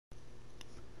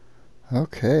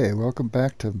Okay, welcome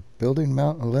back to Building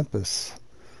Mount Olympus.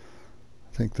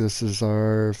 I think this is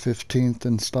our 15th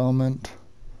installment.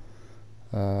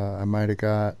 I might have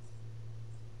got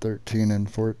 13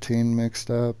 and 14 mixed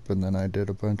up, and then I did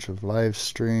a bunch of live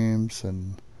streams,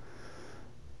 and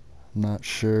I'm not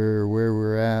sure where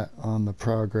we're at on the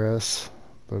progress,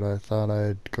 but I thought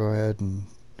I'd go ahead and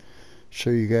show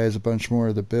you guys a bunch more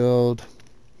of the build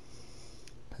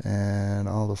and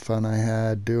all the fun I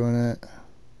had doing it.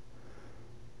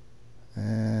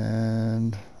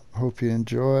 And hope you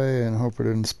enjoy, and hope it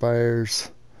inspires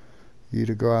you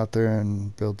to go out there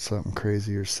and build something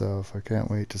crazy yourself. I can't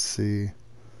wait to see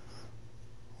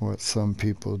what some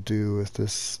people do with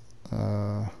this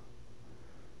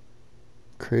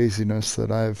craziness that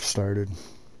I've started.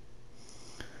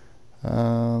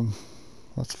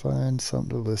 Let's find something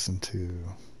to listen to.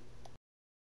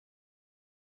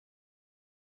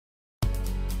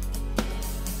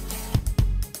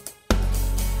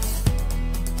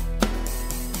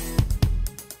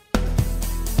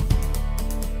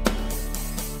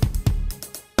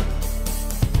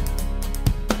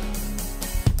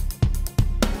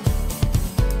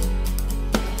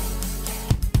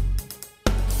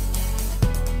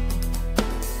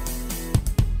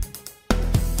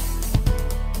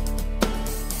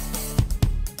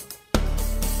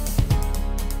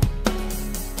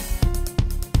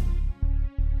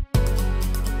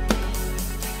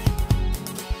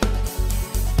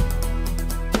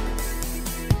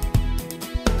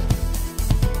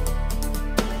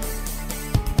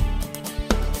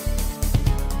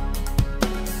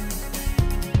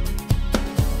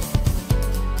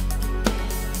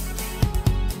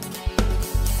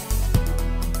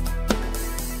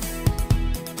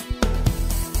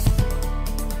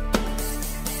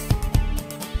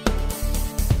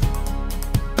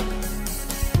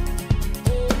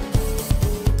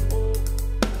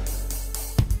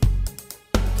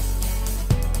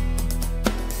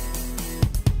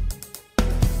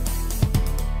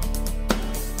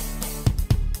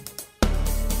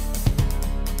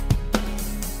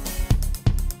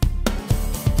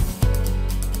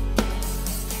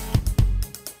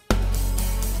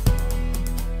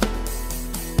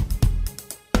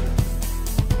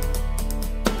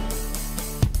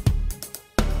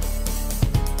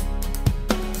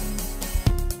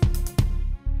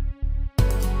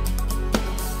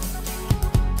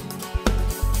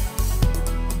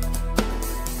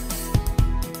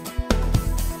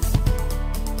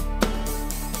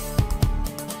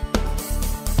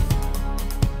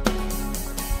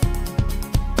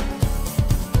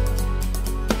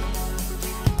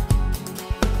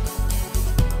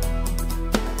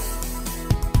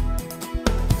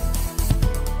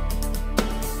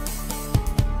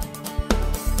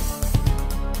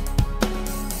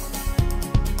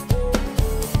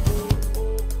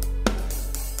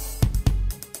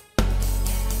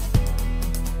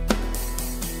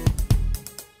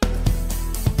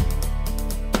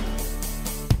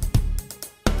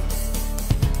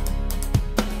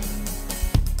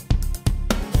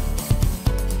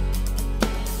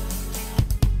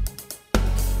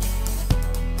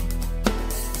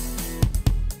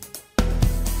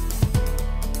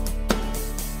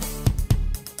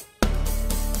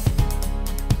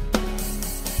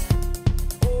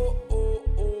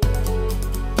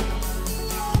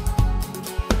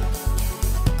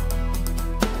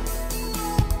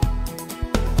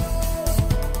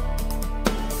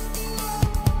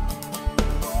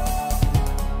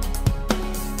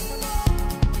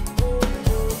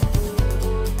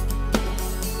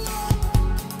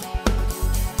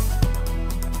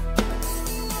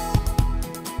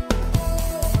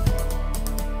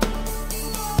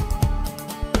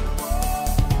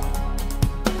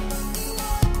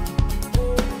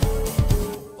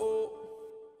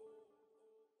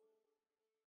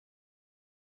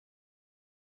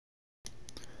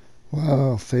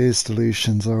 Wow, phase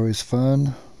deletion's always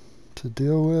fun to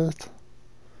deal with.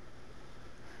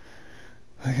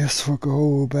 I guess we'll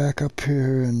go back up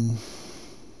here and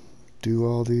do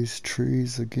all these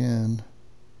trees again.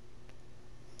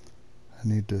 I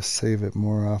need to save it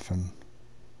more often.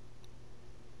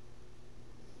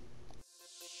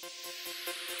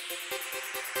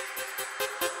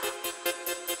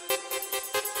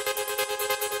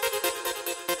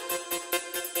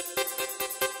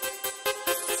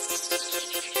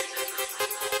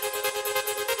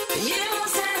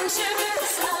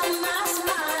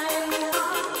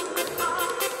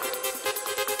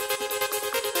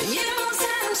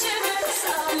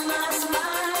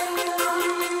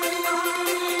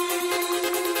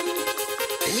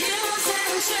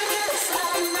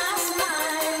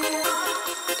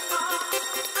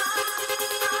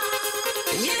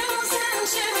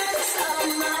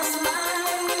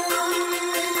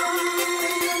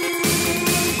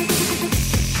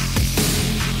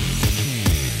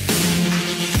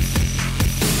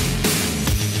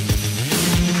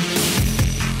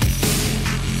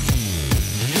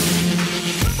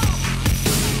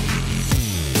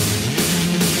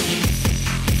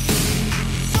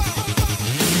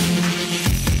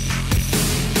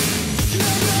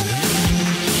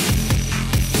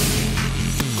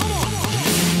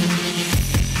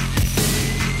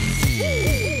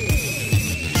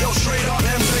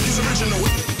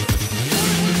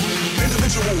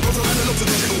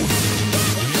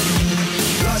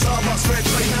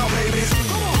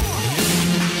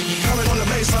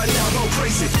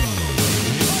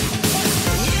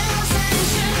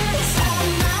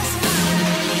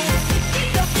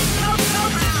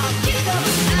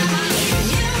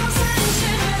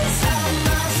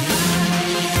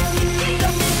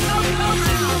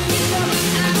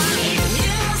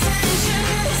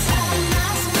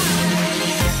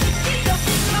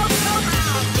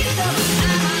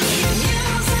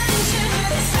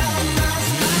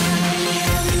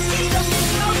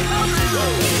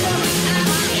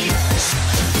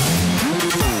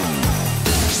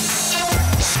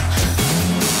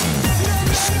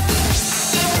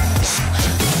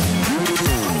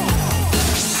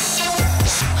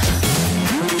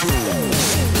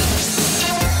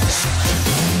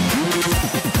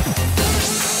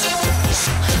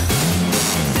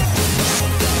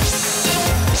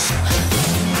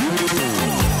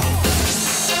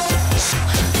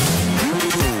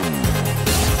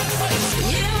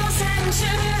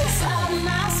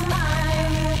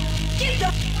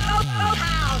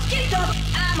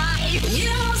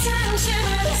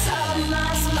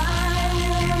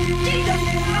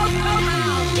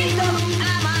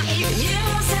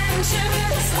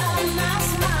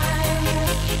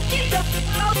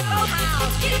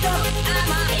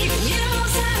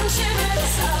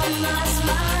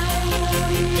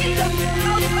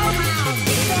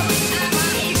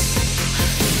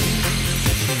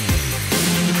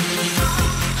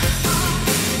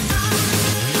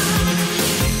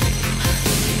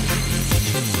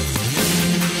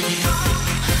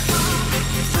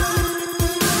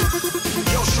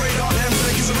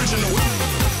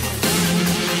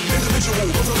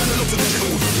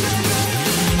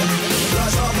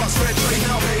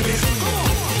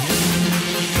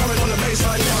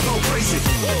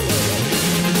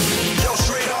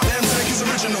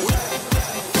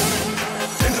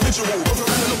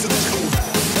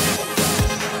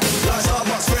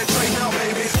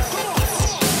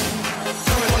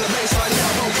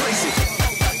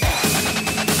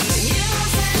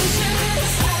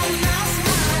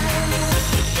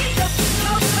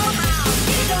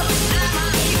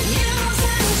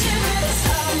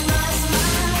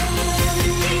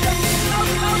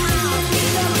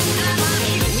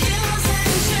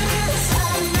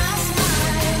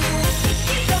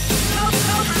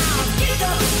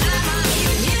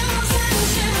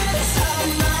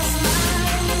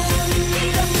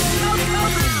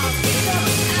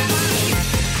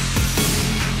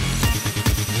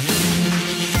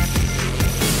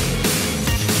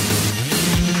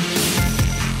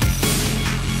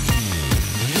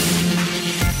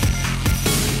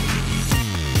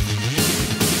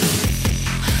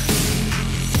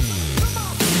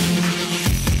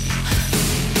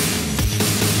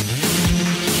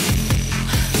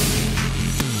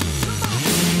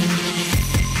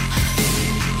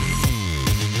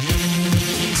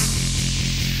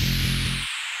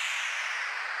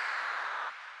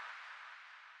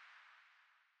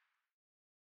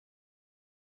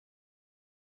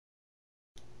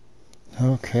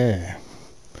 Okay,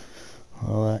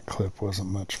 well, that clip wasn't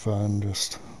much fun,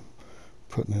 just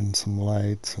putting in some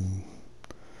lights and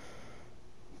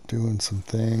doing some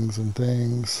things and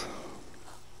things.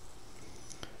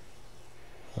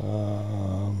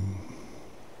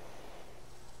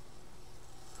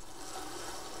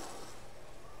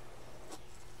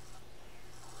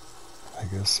 I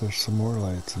guess there's some more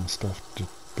lights and stuff to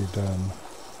be done.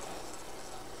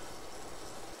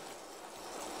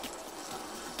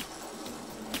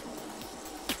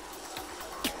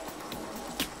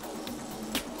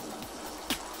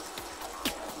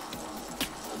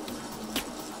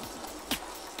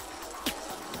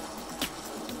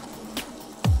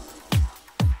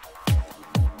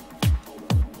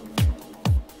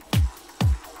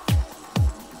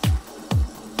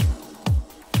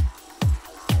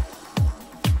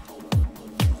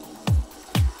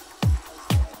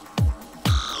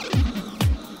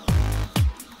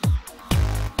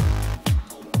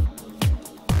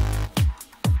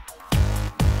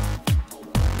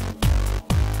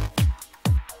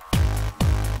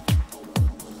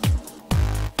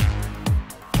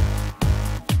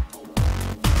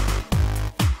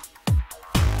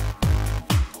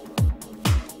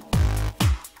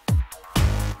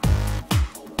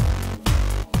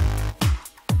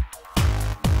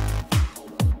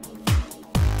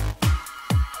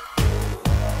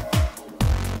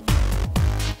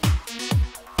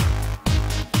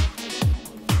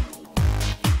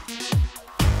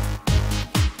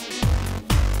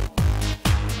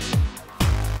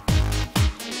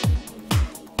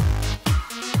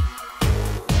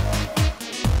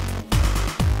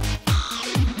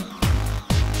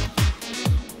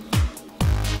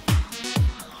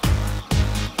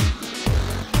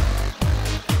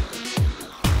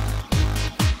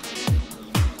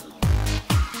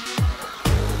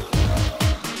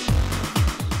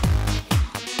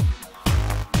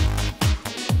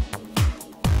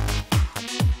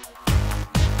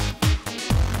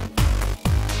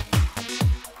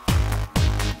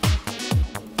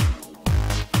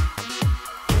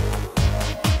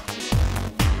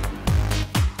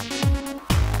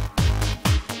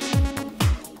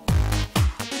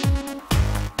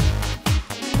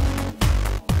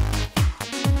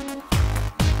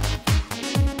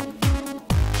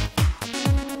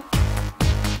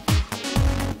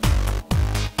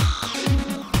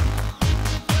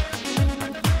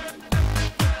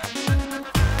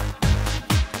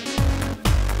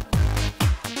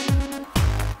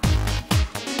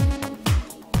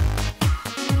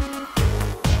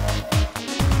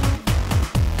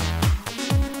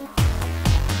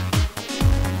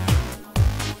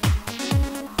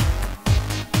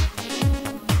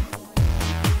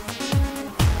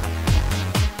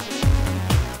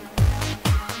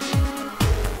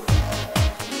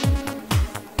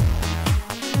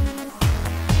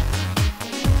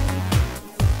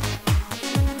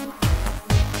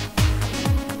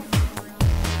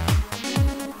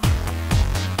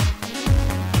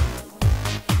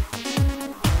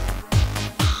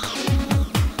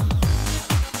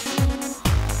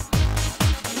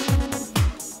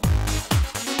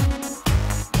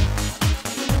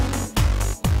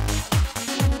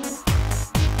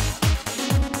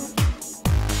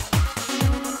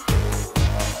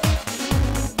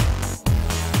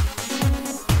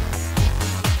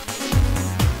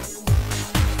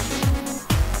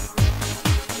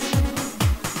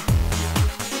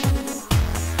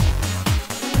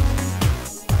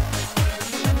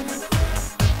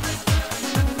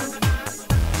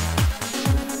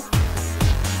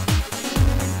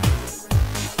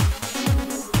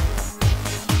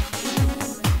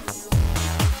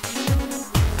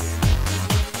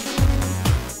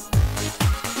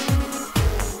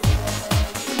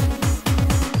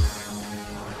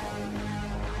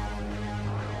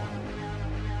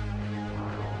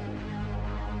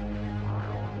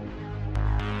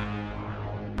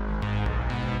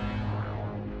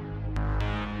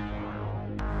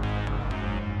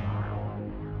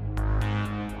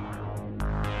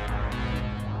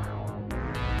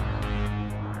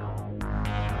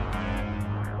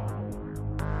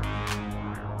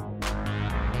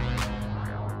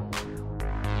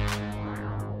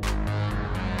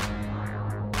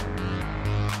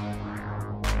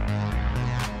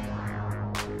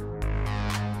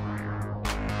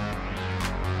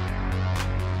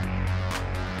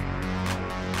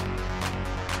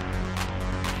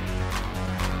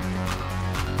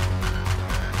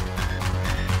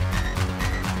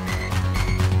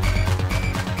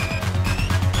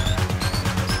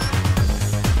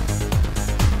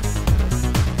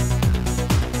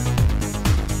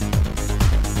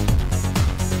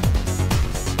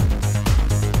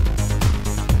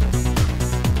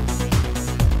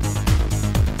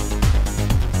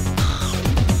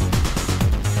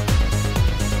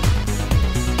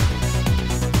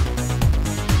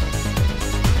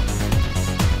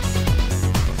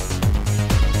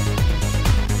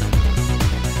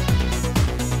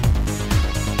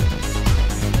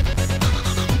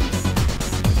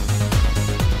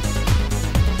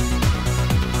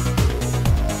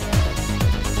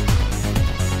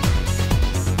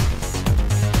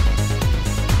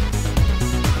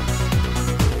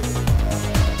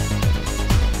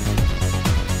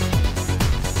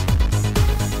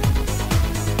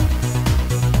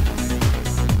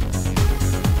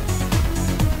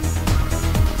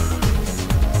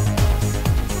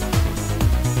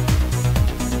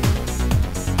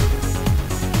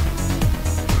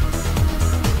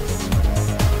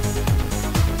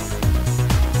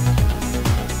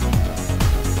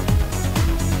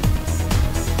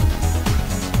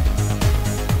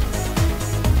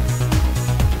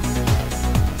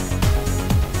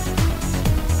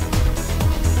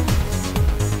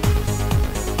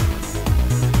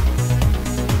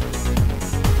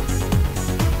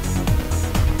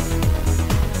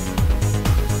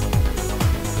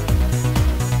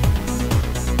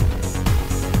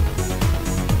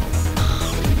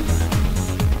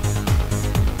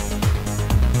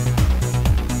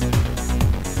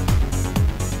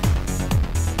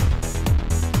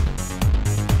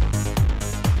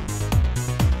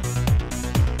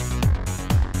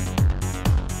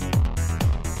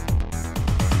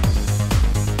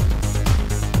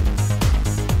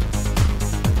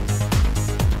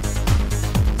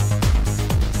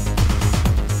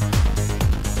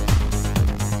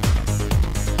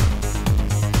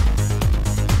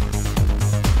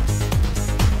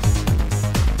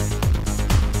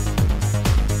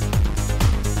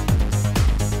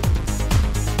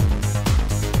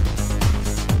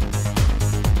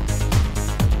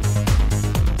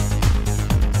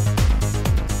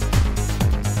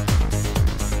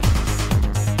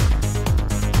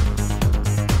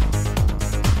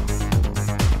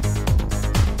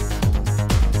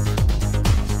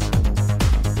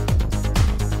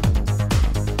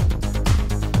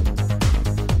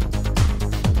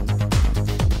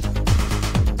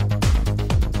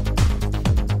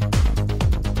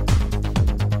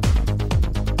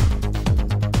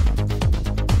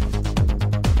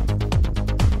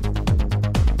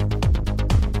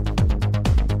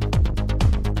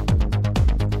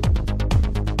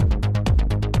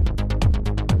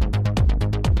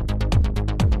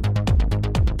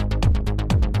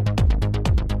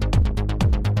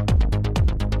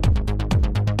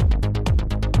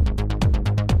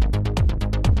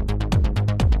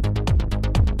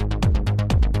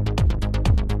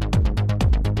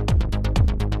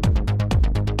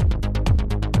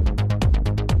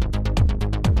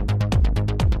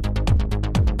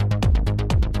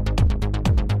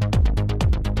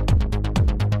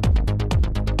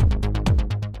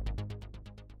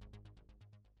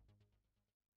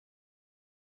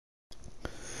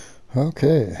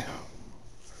 Okay,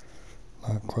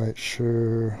 not quite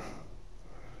sure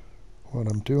what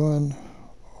I'm doing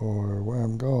or where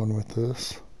I'm going with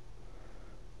this.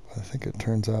 I think it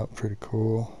turns out pretty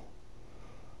cool.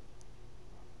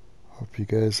 Hope you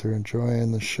guys are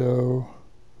enjoying the show.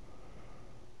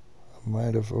 I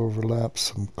might have overlapped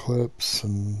some clips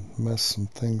and messed some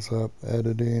things up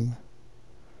editing.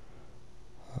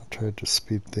 I tried to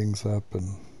speed things up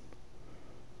and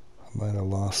I might have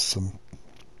lost some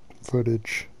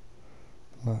footage.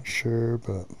 Not sure,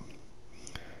 but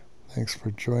thanks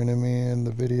for joining me in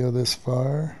the video this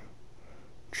far.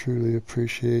 Truly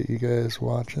appreciate you guys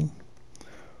watching.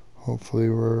 Hopefully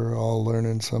we're all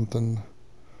learning something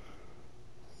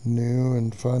new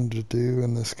and fun to do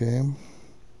in this game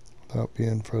without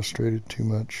being frustrated too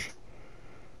much.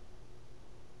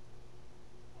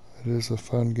 It is a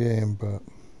fun game, but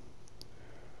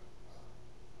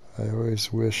I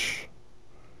always wish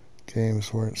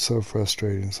games weren't so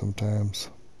frustrating sometimes.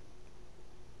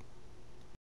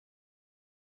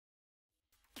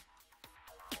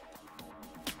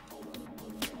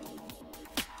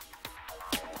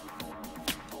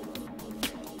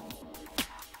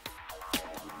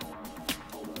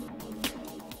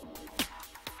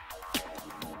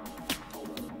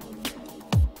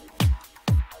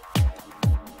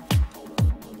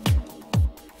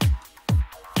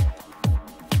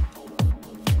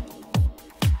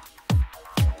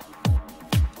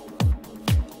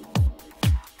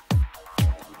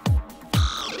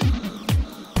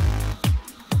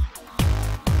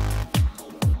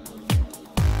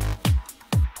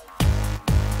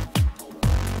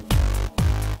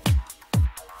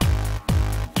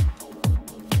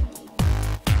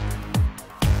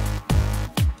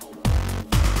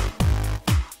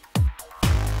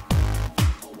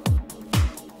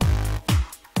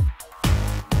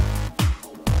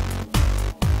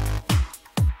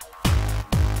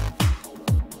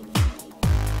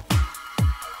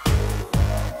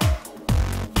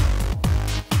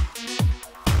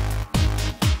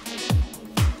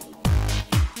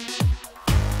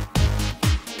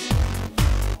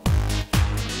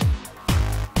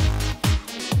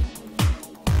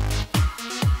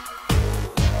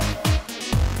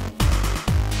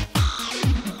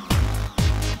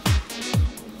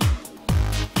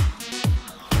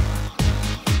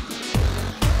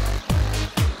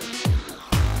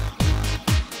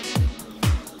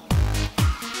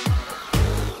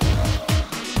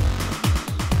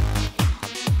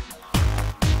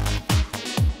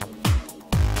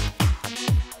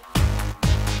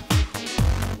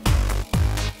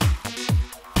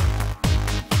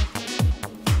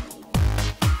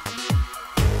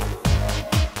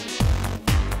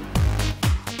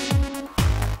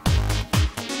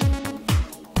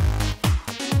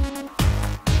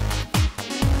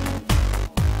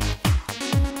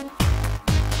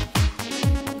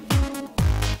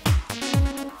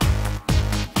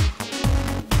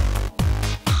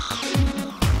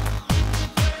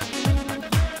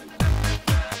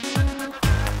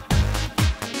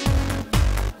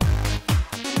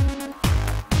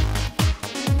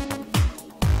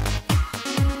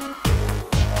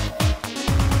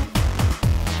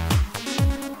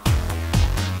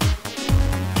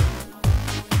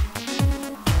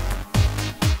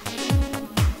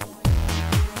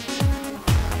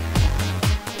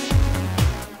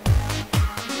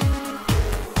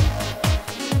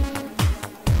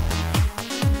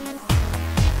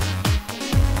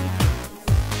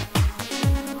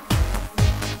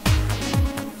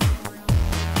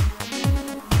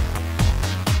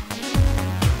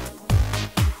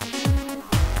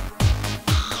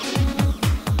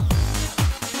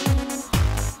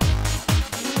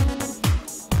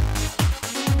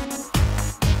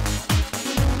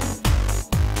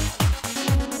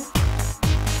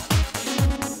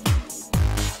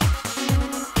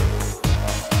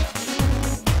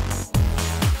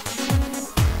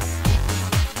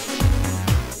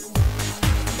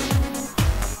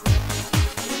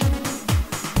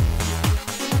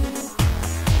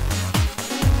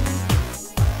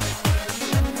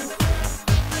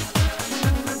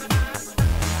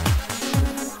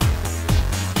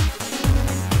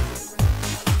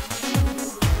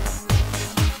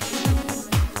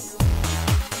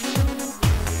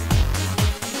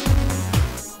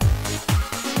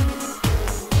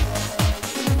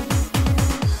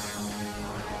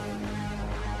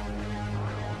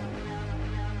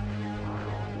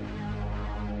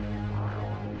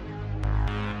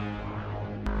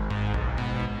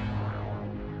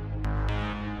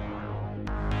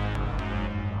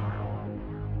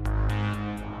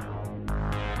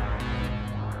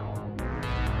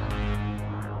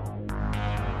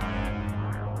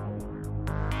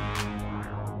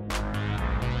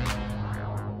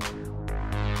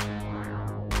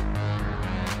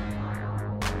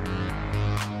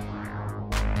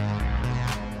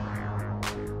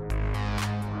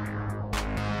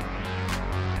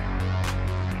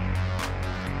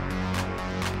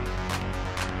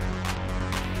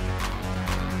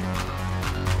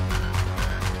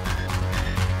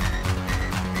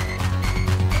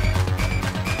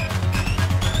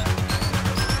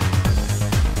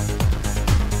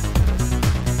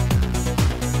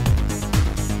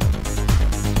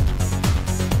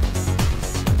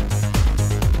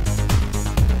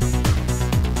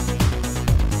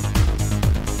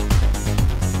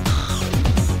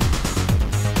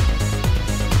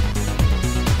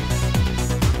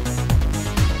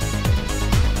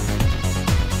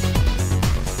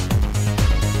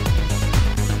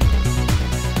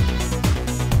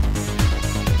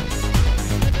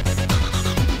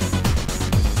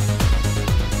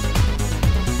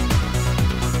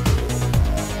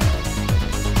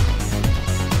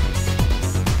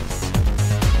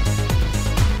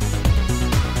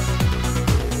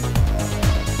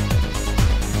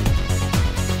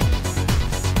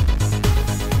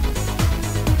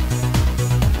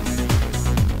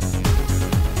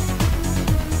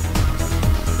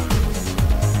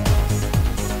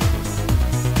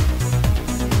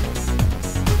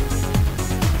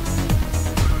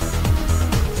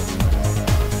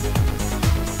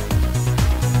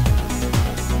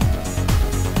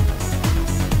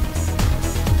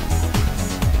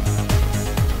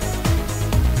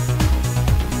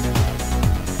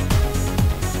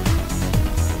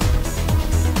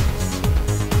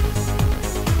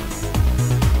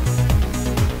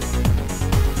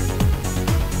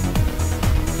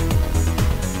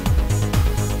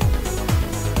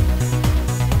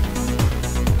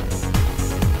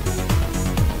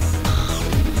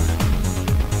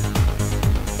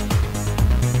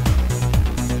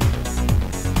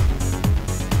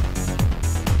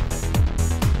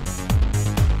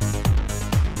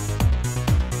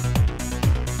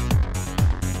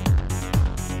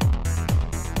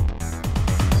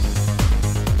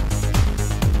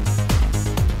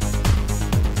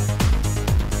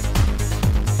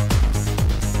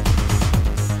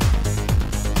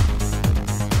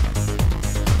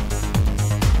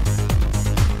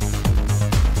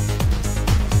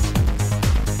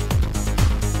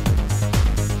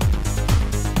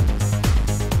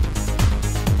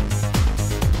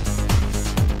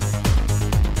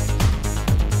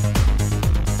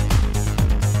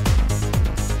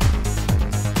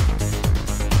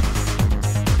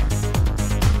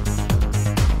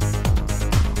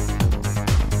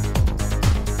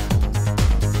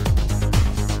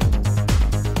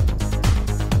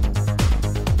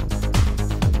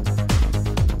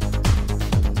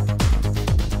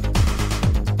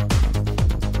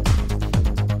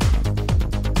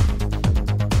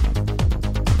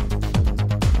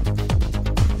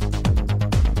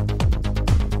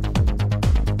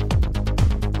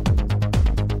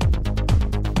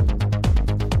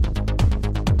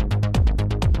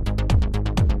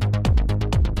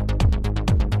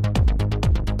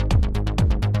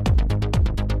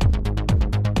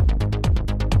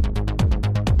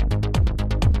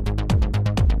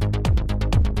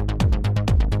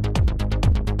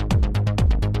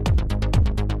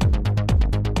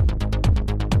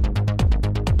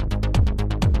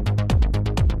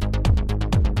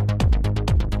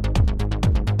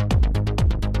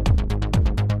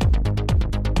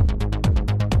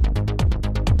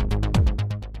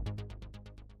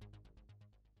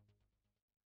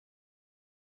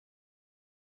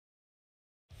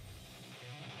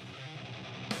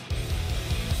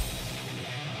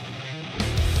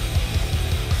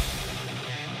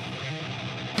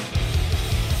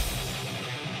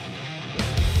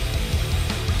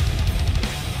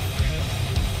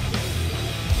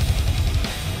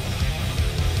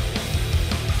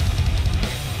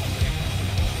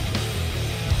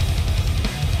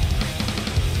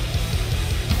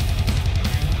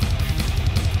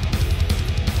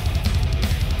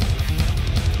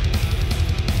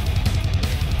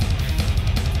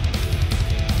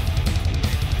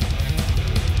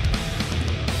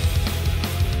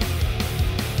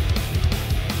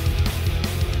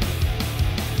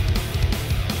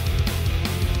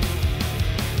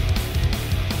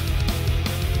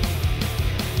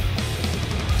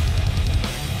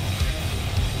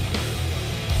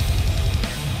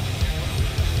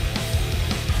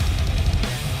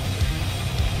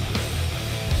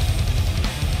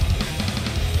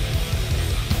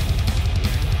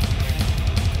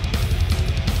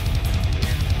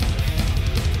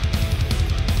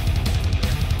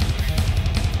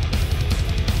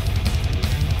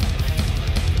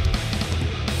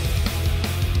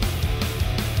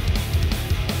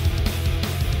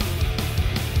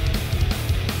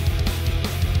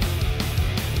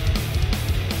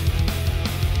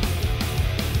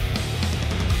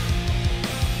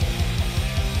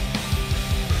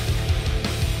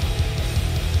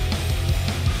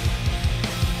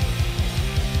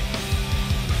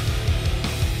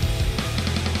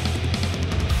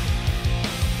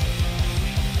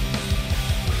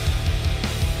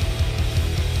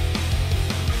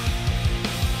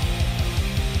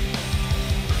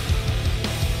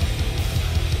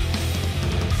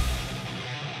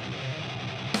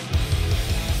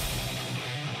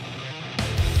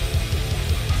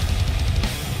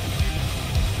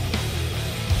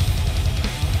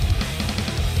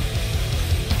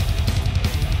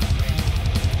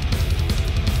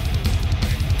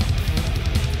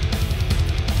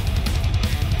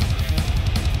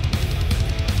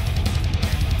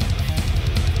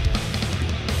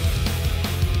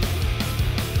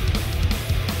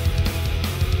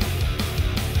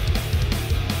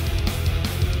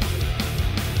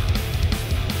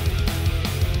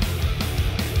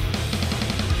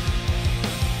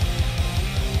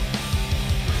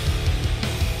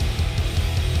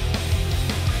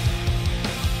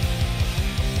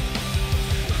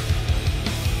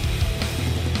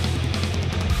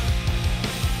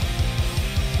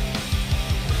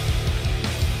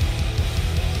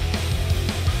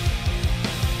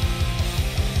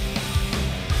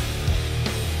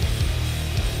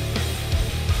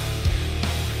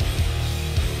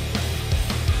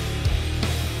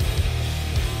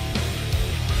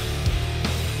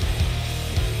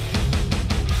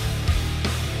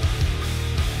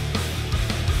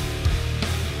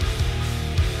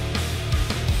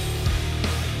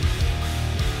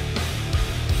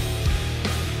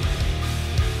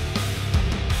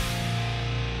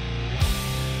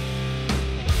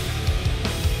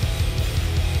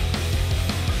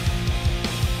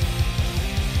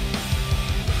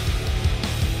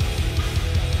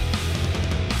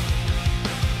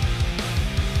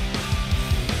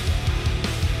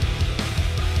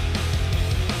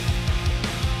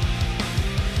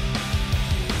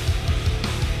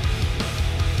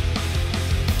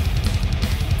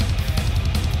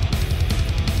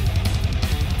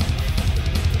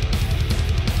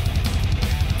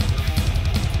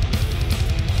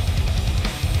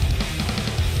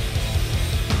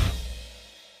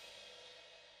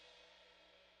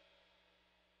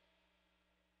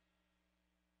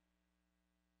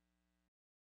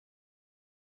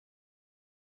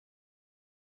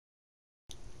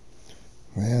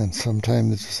 Man,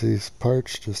 sometimes these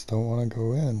parts just don't want to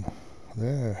go in.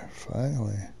 There,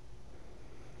 finally.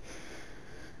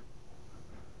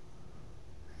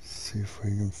 Let's see if we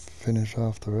can finish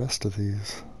off the rest of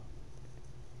these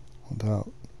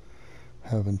without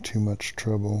having too much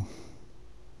trouble.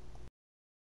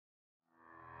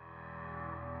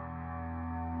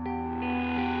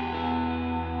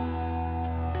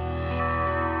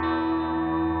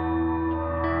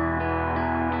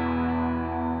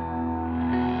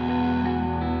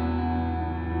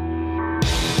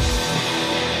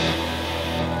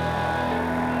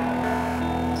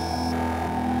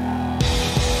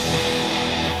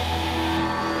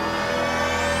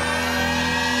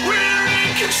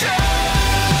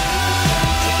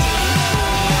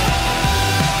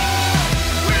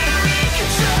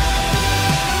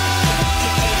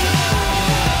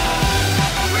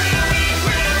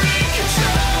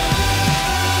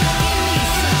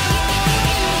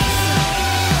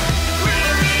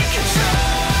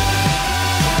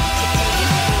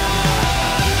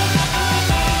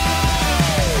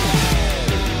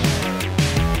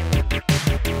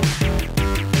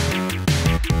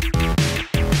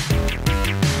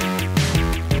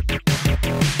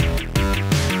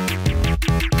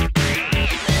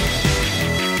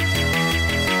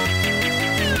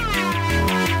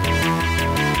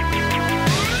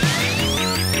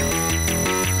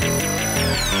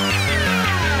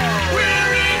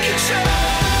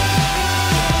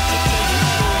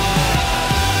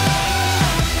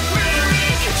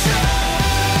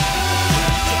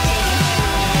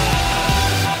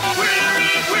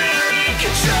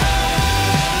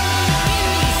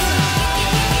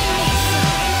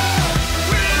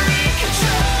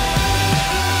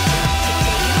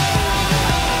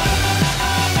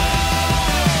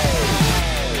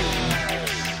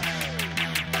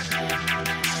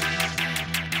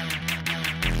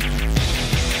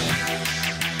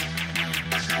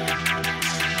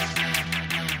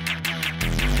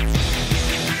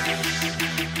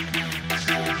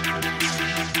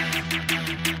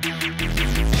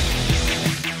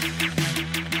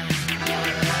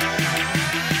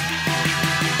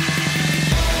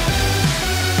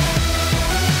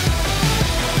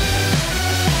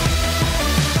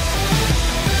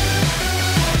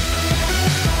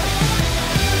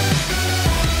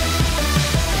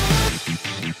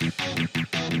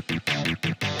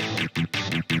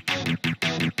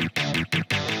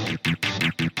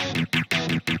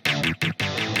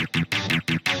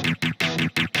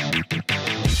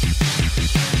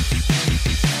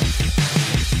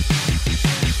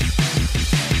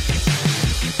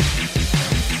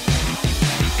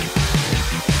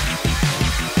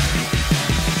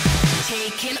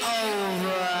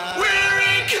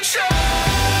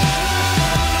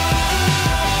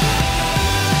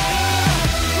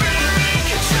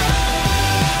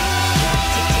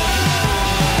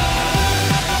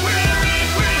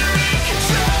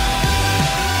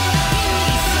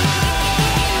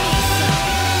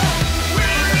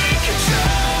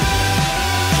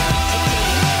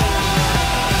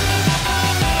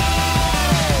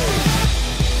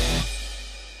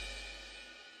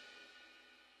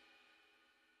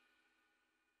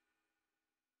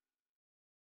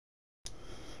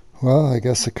 Well, I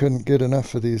guess I couldn't get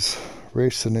enough of these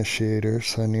race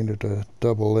initiators. I needed a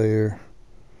double layer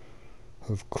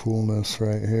of coolness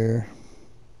right here.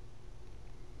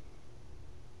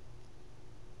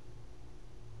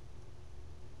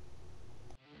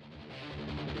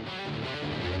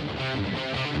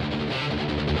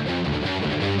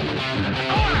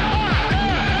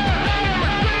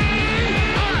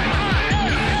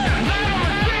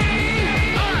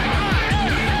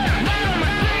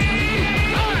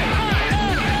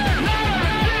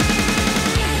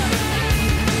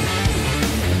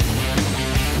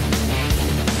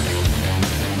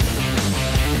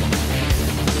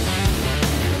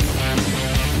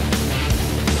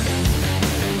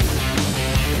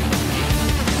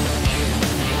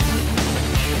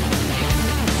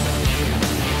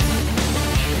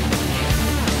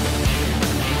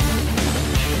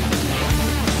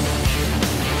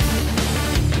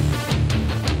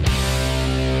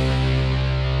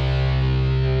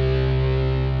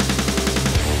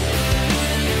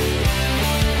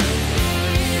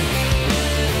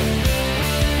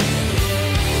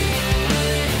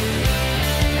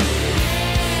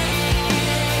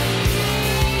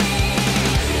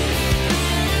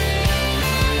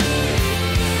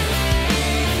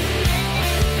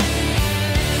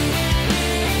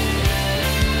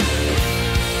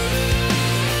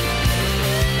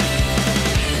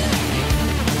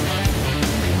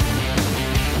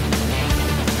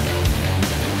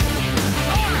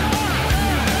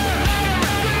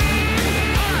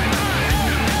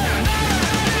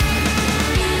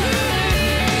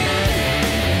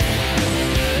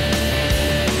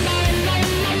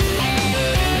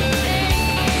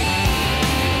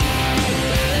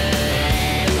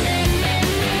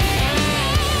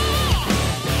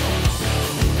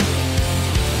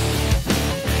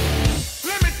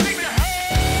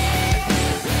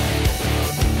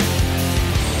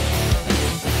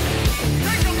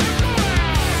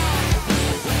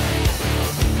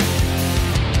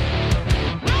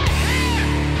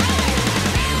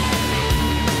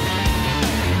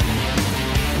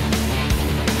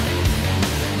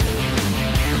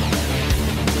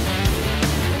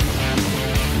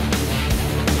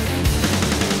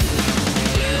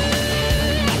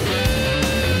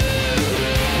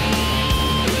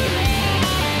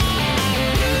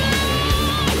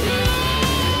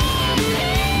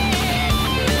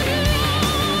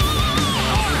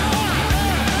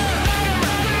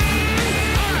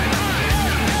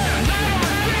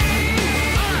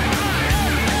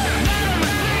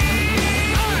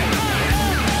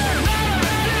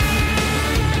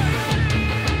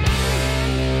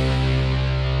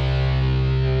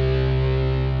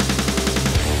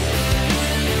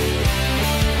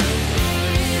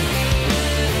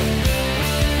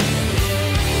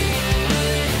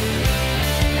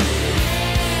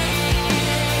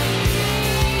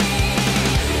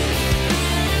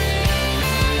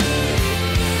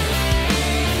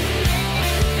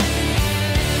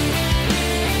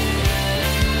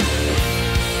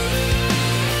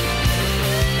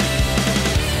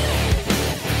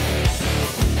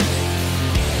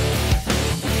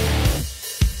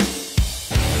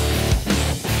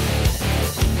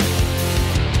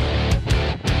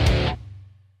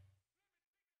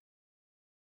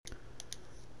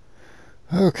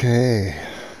 Okay,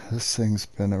 this thing's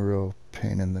been a real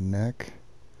pain in the neck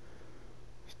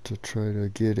to try to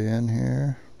get in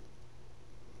here.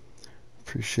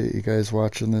 Appreciate you guys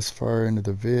watching this far into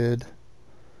the vid.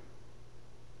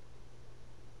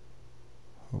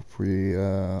 Hope we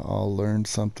all learned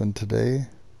something today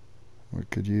we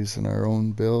could use in our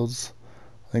own builds.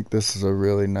 I think this is a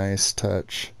really nice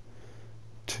touch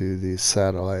to these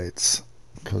satellites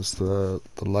because the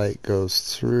light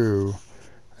goes through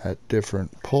at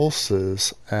different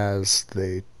pulses as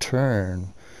they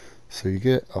turn, so you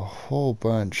get a whole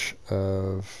bunch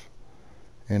of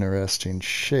interesting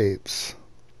shapes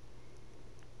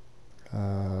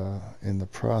in the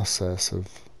process of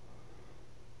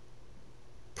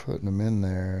putting them in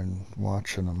there and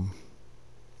watching them.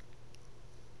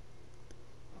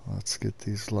 Let's get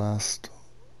these last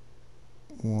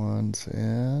ones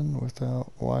in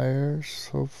without wires,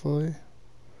 hopefully.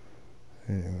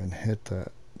 I didn't even hit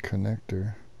that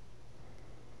connector.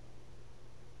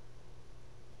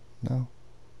 No.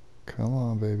 Come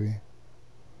on, baby.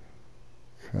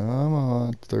 Come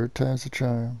on. Third time's the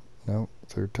charm. Nope.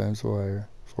 Third time's the wire.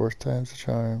 Fourth time's the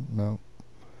charm. Nope.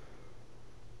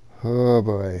 Oh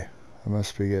boy. I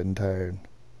must be getting tired.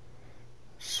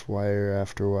 Just wire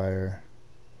after wire.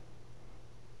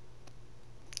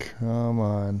 Come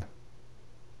on.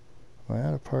 Am I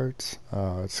out of parts?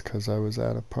 Oh, it's because I was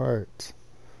out of parts.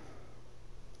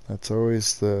 That's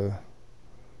always the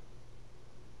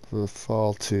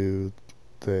fall to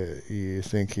that you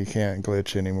think you can't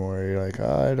glitch anymore. You're like,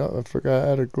 oh, I forgot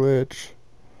how to glitch.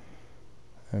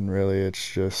 And really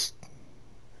it's just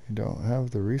you don't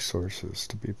have the resources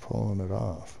to be pulling it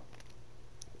off.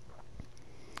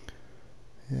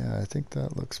 Yeah, I think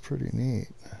that looks pretty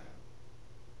neat.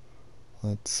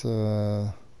 Let's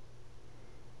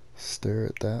stare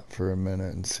at that for a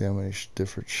minute and see how many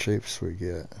different shapes we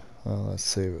get. Well, let's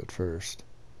save it first.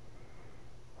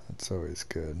 That's always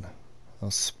good. I'll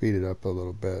speed it up a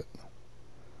little bit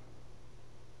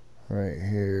right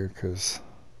here because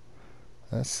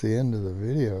that's the end of the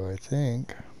video, I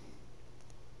think.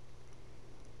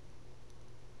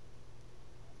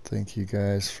 Thank you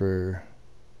guys for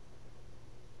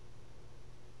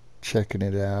checking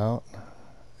it out,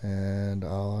 and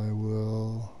I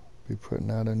will be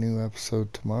putting out a new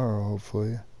episode tomorrow,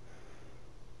 hopefully.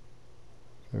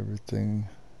 Everything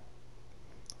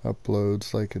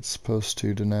uploads like it's supposed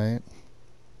to tonight.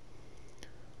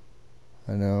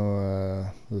 I know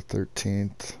the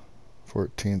 13th,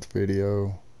 14th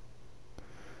video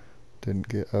didn't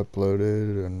get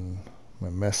uploaded, and my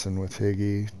messing with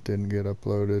Higgy didn't get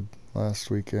uploaded last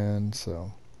weekend,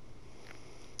 so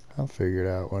I'll figure it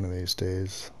out one of these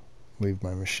days. Leave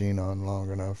my machine on long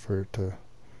enough for it to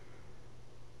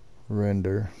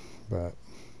render, but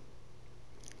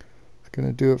it's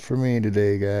gonna do it for me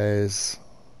today, guys.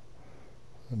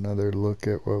 Another look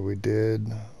at what we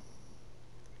did.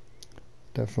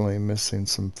 Definitely missing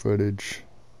some footage,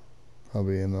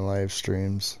 probably in the live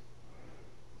streams,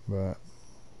 but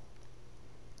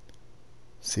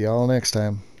see y'all next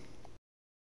time.